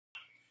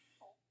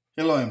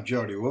Hello, I'm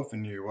Jody Wolf,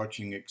 and you're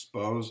watching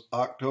Expoz,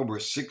 October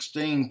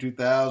 16,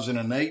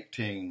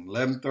 2018,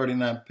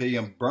 11:39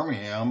 p.m.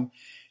 Birmingham,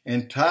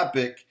 and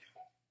topic,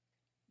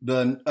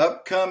 the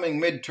upcoming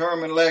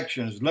midterm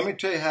elections. Let me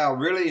tell you how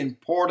really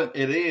important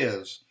it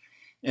is,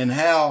 and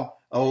how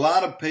a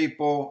lot of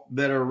people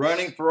that are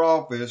running for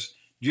office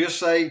just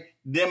say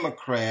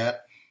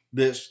Democrat,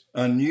 that's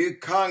a new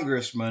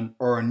congressman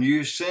or a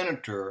new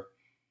senator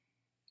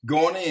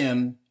going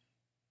in.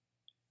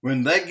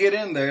 When they get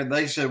in there,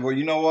 they said, well,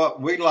 you know what?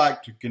 We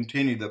like to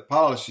continue the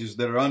policies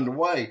that are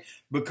underway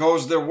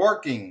because they're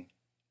working.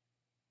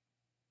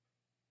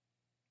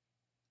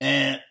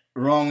 And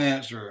wrong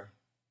answer.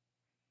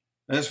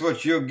 That's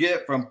what you'll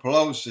get from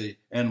Pelosi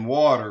and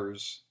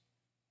Waters.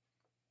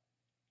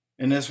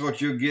 And that's what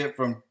you'll get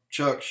from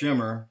Chuck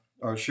Schumer.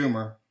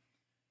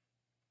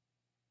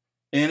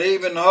 And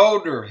even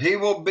Holder, he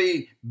will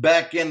be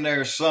back in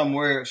there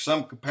somewhere at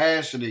some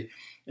capacity.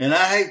 And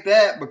I hate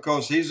that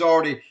because he's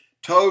already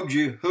told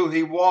you who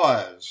he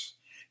was.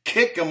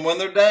 Kick them when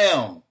they're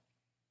down.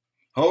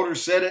 Holder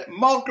said it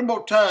multiple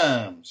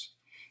times.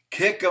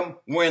 Kick them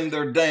when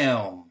they're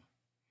down.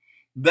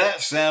 That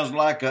sounds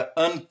like an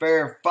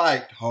unfair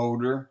fight,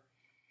 Holder.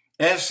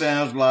 That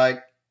sounds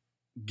like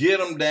get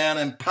them down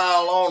and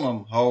pile on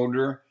them,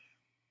 Holder.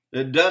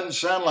 It doesn't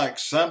sound like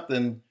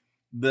something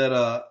that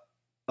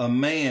a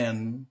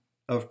man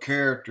of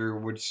character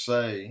would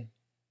say.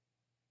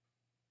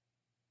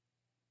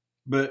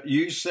 But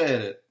you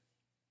said it.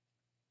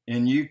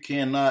 And you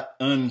cannot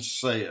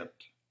unsay it.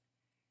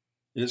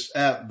 It's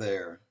out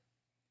there.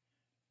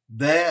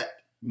 That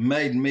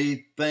made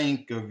me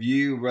think of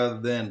you rather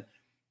than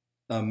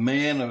a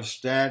man of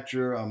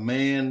stature, a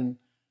man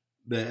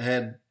that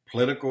had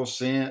political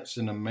sense,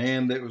 and a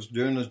man that was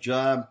doing his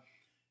job.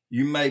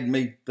 You made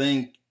me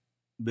think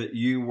that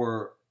you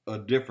were a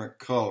different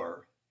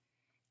color.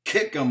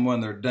 Kick them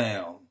when they're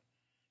down.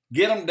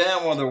 Get them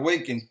down when they're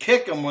weak and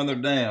kick them when they're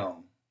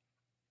down.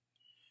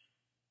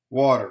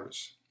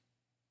 Waters.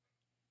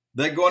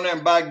 They go in there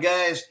and buy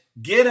gas,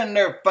 get in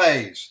their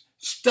face.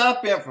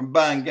 Stop him from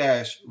buying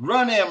gas.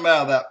 Run him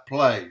out of that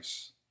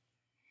place.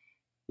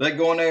 They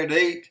go in there to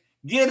eat,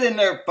 get in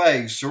their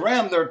face,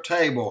 surround their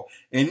table,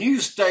 and you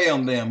stay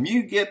on them.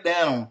 You get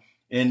down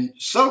and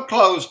so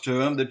close to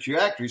them that you're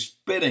actually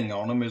spitting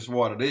on them is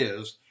what it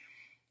is,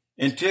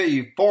 until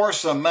you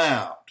force them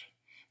out.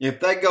 If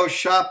they go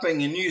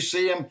shopping and you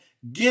see them,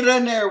 get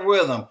in there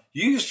with them.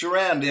 You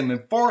surround them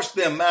and force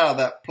them out of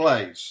that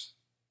place.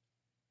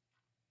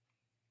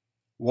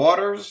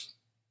 Waters,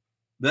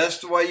 that's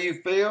the way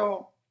you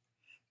feel?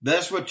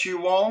 That's what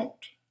you want?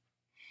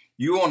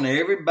 You want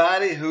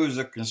everybody who's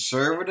a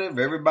conservative,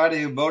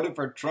 everybody who voted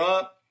for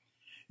Trump,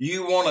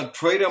 you want to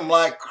treat them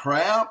like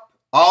crap?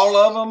 All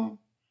of them?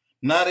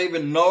 Not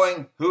even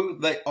knowing who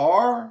they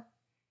are?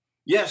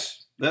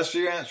 Yes, that's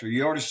your answer.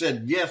 You already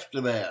said yes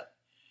to that.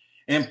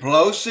 And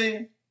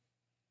Pelosi,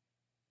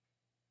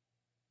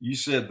 you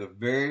said the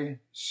very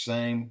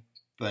same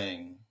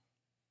thing.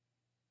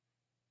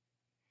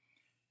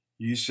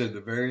 You said the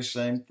very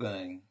same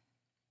thing.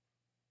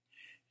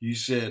 You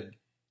said,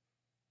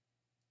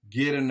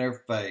 get in their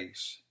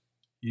face.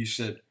 You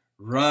said,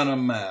 run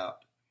them out.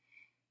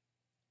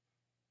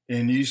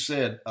 And you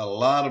said a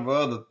lot of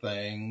other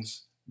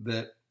things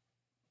that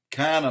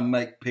kind of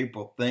make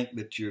people think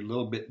that you're a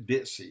little bit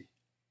ditzy.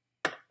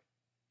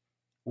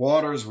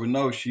 Waters, we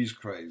know she's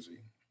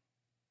crazy.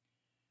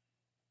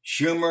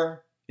 Schumer,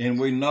 and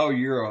we know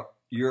you're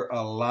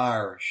a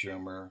liar,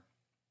 Schumer.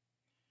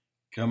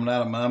 Coming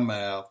out of my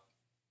mouth.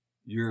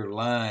 You're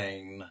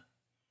lying.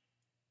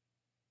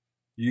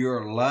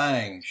 You're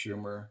lying,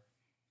 Schumer.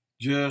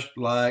 Just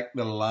like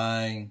the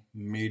lying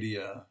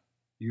media.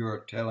 You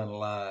are telling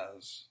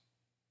lies.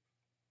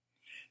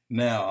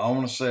 Now, I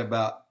want to say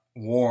about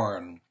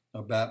Warren,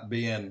 about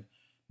being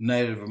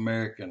Native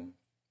American.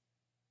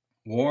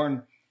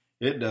 Warren,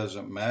 it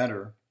doesn't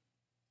matter,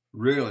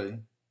 really.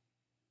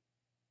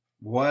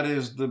 What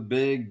is the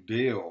big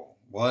deal?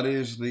 What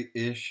is the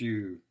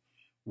issue,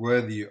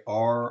 whether you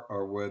are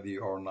or whether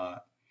you are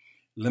not?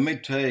 Let me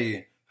tell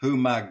you who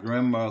my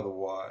grandmother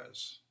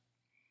was.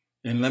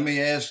 And let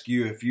me ask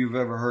you if you've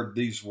ever heard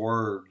these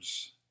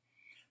words.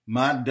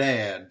 My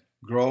dad,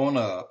 growing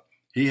up,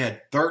 he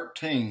had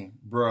 13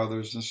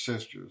 brothers and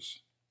sisters.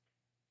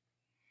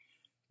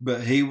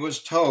 But he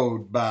was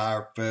told by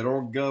our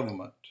federal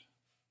government,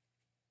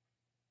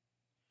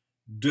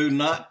 do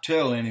not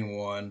tell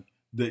anyone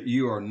that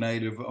you are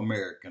Native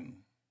American.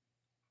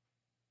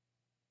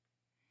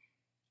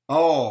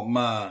 All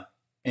my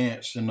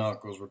aunts and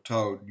uncles were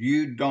told,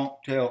 you don't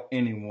tell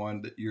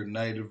anyone that you're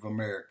Native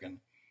American.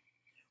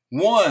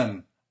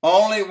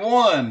 Only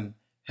one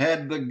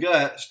had the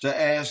guts to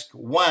ask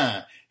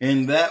why,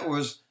 and that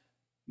was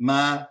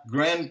my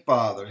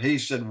grandfather. He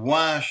said,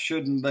 why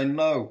shouldn't they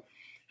know?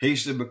 He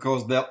said,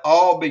 because they'll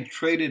all be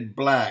treated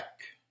black.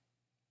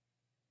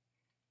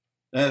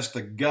 That's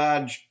the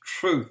God's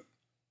truth.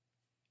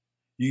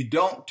 You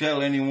don't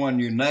tell anyone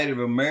you're Native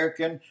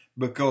American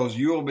because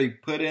you'll be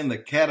put in the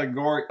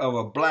category of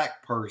a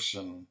black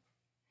person.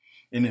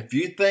 And if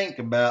you think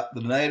about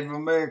the Native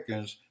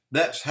Americans,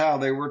 that's how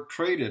they were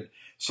treated.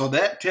 So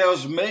that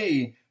tells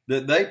me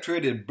that they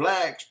treated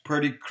blacks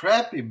pretty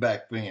crappy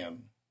back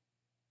then.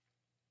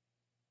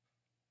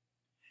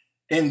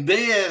 And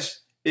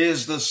this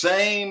is the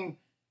same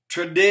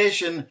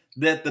tradition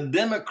that the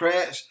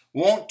Democrats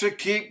want to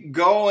keep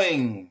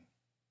going.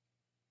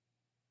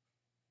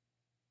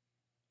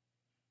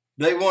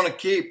 They want to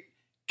keep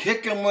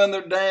kicking when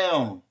they're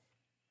down.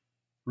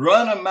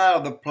 Run them out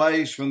of the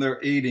place when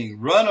they're eating.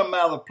 Run them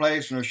out of the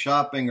place when they're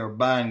shopping or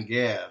buying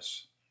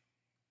gas.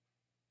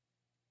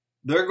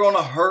 They're going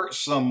to hurt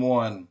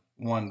someone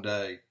one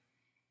day,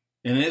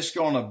 and it's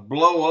going to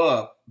blow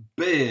up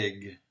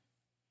big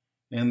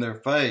in their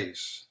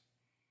face.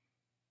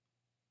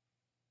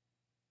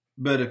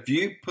 But if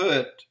you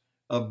put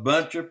a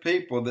bunch of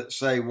people that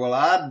say, well,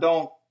 I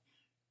don't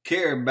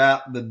care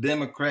about the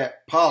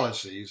Democrat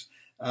policies,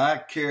 I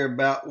care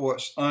about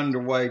what's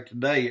underway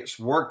today, it's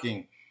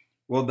working.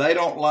 Well, they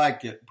don't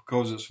like it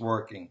because it's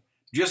working.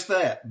 Just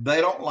that. They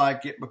don't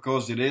like it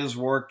because it is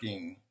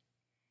working.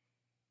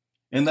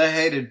 And they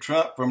hated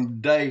Trump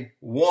from day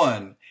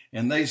one.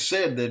 And they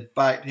said they'd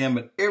fight him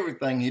at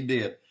everything he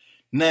did.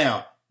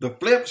 Now, the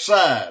flip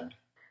side.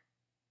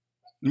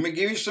 Let me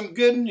give you some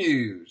good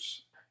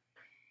news.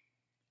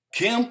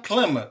 Kim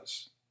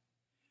Clements,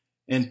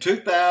 in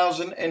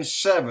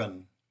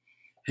 2007,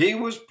 he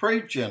was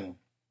preaching.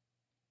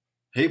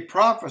 He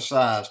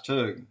prophesied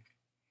too.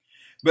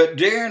 But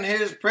during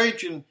his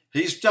preaching,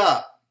 he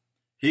stopped.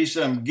 He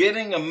said, I'm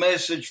getting a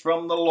message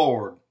from the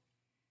Lord.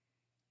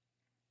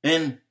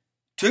 In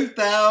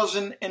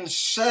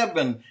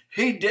 2007,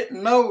 he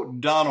didn't know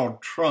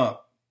Donald Trump.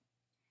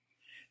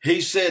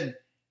 He said,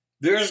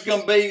 there's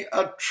going to be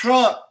a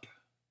Trump.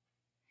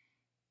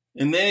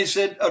 And then he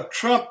said, a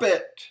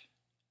trumpet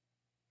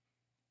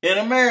in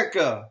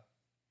America.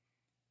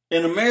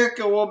 And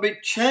America will be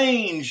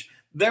changed.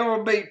 There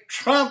will be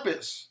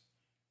trumpets.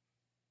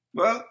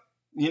 Well,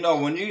 you know,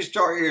 when you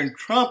start hearing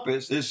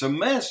trumpets, it's a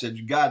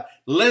message. God,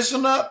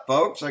 listen up,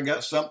 folks. I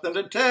got something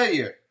to tell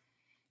you.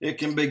 It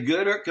can be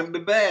good or it can be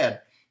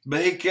bad.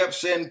 But he kept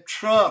saying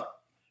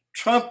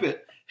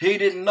trumpet. He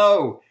didn't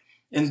know.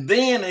 And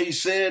then he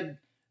said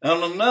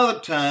on another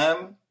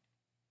time,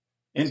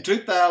 in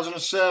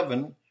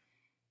 2007,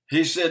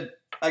 he said,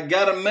 I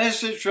got a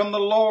message from the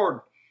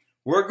Lord.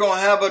 We're going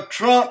to have a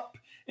Trump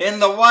in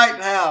the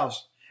White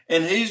House,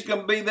 and he's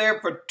going to be there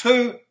for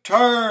 2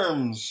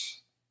 terms.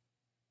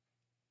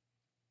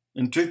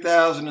 In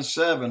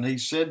 2007, he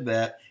said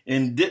that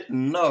and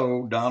didn't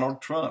know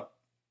Donald Trump.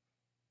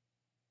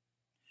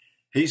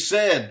 He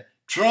said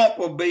Trump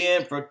will be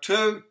in for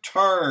 2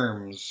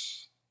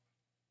 terms.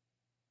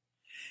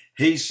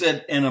 He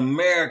said, and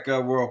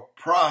America will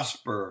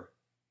prosper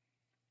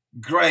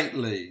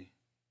greatly.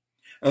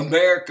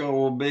 America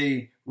will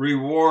be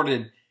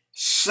rewarded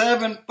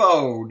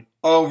 7-fold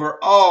over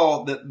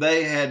all that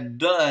they had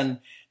done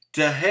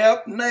to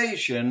help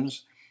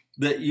nations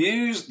that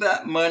used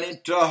that money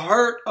to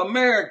hurt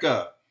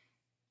America.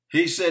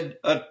 He said,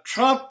 a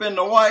Trump in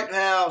the White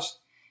House,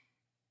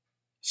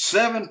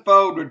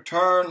 7-fold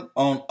return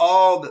on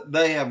all that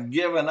they have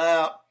given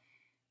out,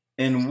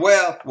 and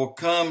wealth will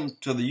come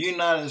to the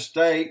United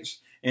States,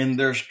 and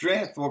their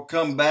strength will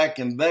come back,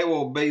 and they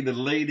will be the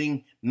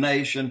leading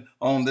nation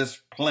on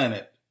this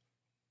planet.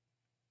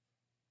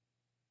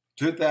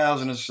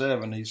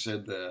 2007, he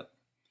said that.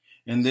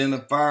 And then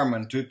the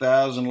fireman,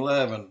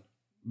 2011,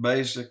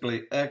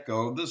 basically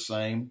echoed the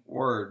same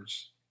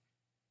words.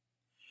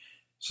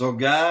 So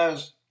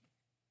guys,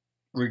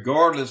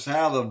 regardless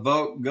how the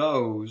vote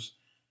goes,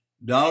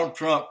 Donald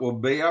Trump will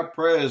be our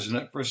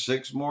president for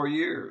 6 more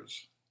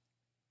years.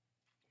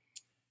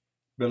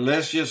 But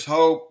let's just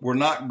hope we're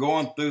not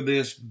going through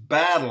this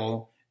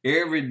battle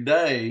every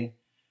day,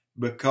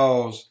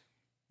 because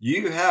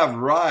you have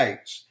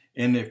rights.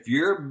 And if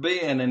you're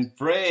being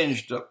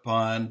infringed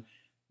upon,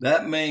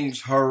 that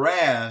means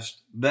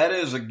harassed. That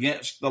is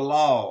against the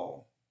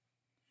law.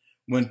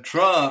 When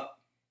Trump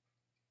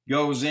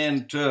goes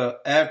into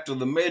after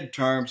the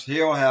midterms,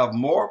 he'll have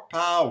more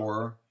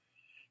power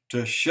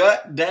to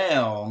shut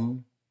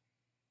down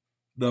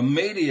the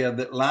media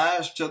that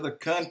lies to the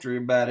country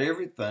about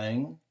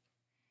everything,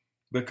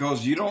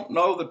 because you don't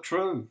know the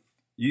truth.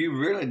 You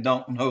really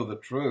don't know the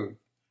truth.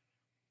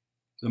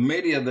 The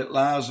media that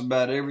lies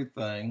about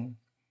everything,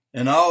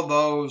 and all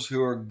those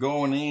who are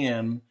going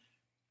in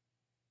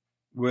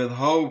with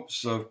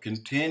hopes of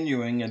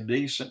continuing a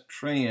decent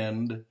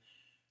trend,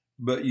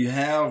 but you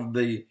have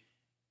the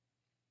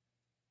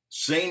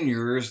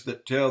seniors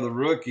that tell the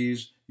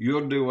rookies,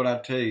 you'll do what I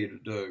tell you to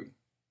do.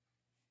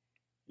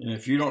 And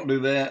if you don't do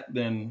that,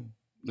 then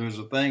there's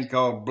a thing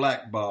called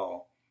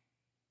blackball.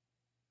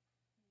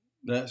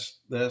 That's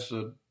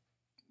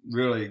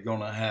really going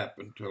to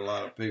happen to a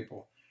lot of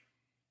people.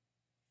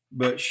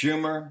 But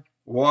Schumer,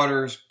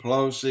 Waters,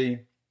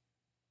 Pelosi,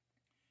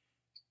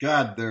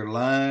 God, they're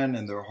lying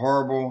and they're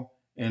horrible.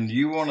 And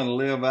you want to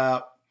live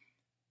out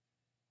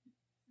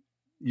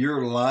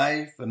your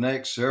life the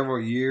next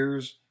several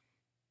years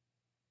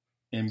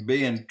and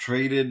being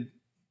treated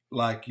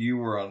like you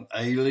were an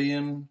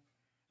alien.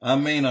 I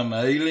mean, an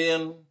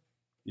alien,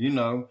 you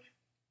know,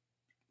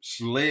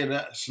 slit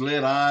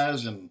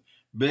eyes and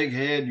big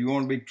head. You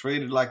want to be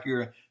treated like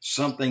you're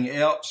something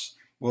else.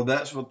 Well,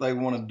 that's what they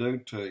want to do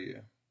to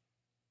you.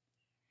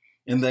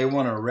 And they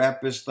want to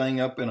wrap this thing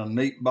up in a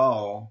neat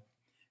ball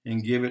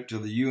and give it to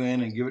the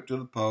UN and give it to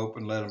the Pope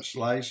and let them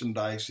slice and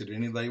dice it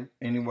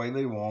any way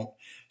they want,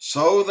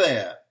 so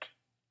that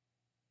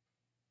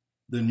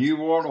the New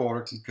World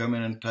Order can come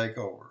in and take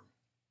over.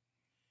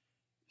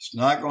 It's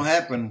not going to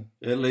happen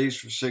at least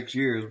for 6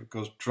 years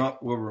because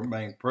Trump will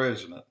remain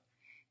president.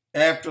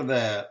 After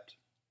that,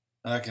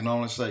 I can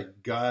only say,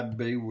 God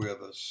be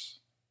with us.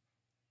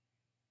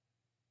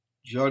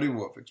 Jody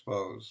Wolf,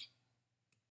 Expoz.